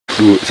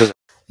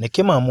Ni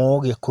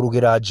Kimamo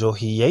kurugira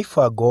njohi ya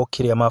ibango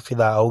kiria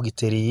maabitha a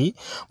ugitiri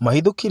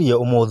mahithukirwo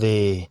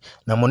umuthi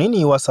na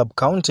munini wa sub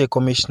county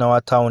commissioner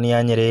wa town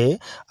ya Nyeri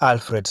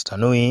Alfred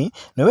Tanui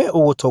niwe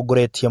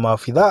ugutongoretie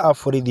maabitha a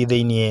borithi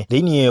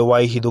thiini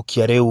wa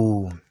ihithukia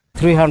riu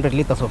 300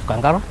 liters of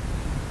chang'aa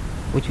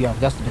which we have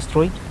just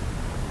destroyed.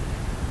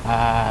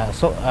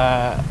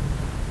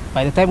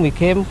 By the time we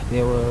came,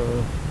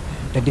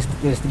 the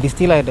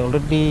distiller had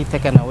already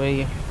taken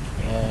away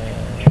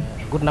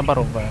a good number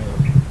of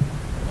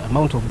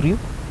amount of brew,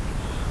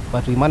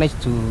 but we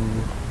managed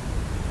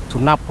to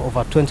nab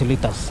over 20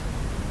 liters,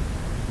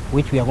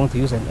 which we are going to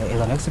use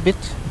as an exhibit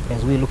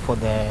as we look for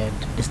the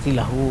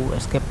distiller who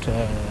escaped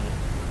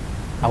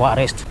our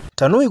arrest.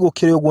 Tanui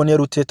gukiri uguo ni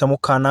arutite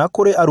mukana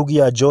kuri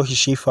arugi a njohi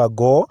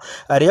cibango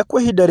aria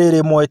kwa ihinda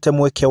riri moete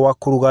mweke wa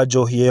kuruga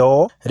njohi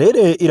iyo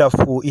riri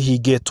irabu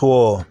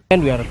ihingitwo.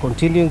 And we are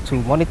continuing to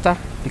monitor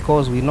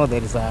because we know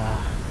there is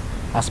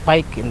a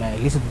spike in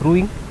illicit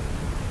brewing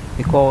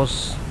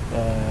because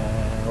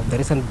of the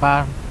recent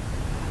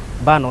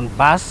ban on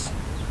bars,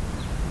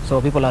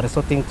 so people are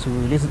resorting to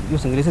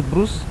using illicit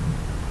brews,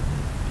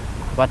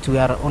 but we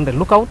are on the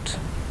lookout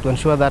to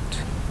ensure that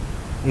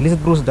illicit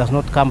brews does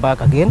not come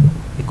back again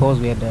because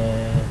we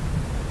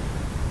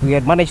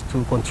had managed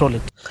to control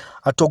it.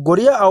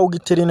 Atongoria a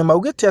ugitiri ni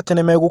maugite ati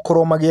ni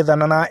megukorwo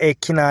magethana na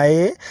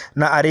ekinae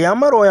na aria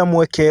maroya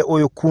mweke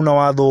uyu kuna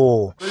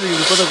watho.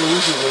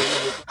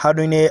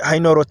 Handu-ini ha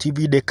Inooro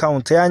TV de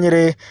county ya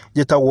Nyeri,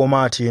 njitagwo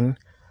Martin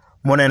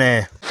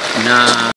Munene.